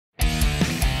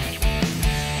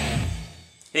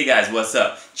Hey guys, what's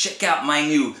up? Check out my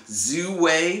new Zoo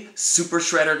Super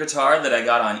Shredder guitar that I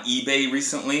got on eBay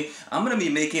recently. I'm going to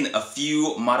be making a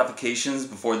few modifications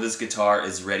before this guitar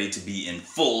is ready to be in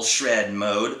full shred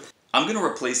mode. I'm going to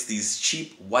replace these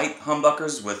cheap white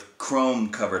humbuckers with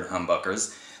chrome covered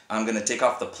humbuckers. I'm going to take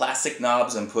off the plastic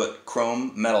knobs and put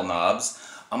chrome metal knobs.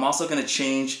 I'm also going to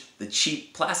change the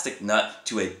cheap plastic nut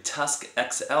to a Tusk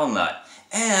XL nut.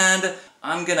 And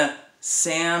I'm going to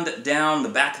sand down the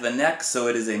back of the neck so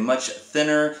it is a much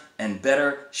thinner and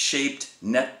better shaped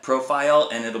neck profile,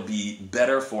 and it'll be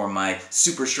better for my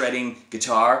super shredding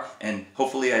guitar, and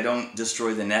hopefully I don't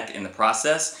destroy the neck in the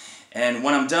process. And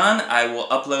when I'm done, I will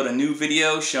upload a new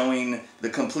video showing the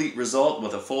complete result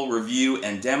with a full review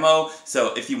and demo.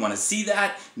 So if you want to see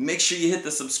that, make sure you hit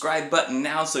the subscribe button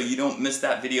now so you don't miss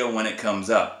that video when it comes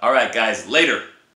up. Alright guys, later!